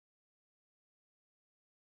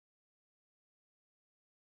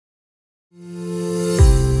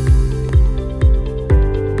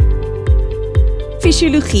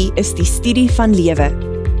Fisiologie is die studie van lewe.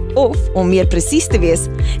 Of, om meer presies te wees,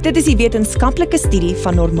 dit is die wetenskaplike studie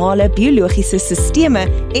van normale biologiese sisteme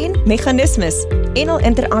en meganismes en al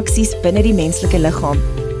interaksies binne die menslike liggaam.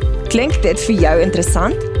 Klink dit vir jou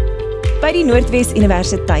interessant? By die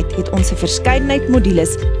Noordwes-universiteit het ons 'n verskeidenheid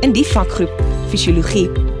modules in die vakgroep Fisiologie.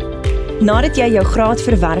 Nadat jy jou graad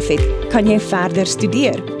verwerf het, kan jy verder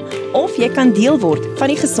studeer, of jy kan deel word van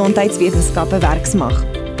die gesondheidswetenskappe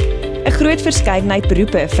werksmag. 'n Groot verskeidenheid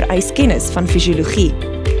beroepe vereis kennis van fisiologie.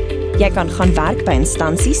 Jy kan gaan werk by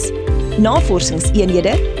instansies,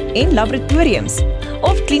 navorsingseenhede en laboratoriums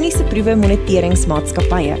of kliniese proewe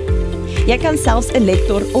moniteringsmaatskappye. Jy kan selfs 'n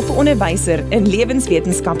lektor of 'n onderwyser in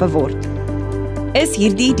lewenswetenskappe word. Is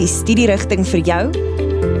hierdie die studierigting vir jou?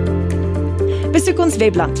 Besoek ons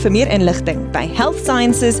webblad vir meer inligting by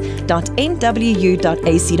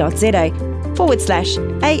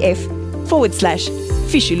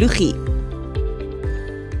healthsciences.nwu.ac.za/af/fisiologie.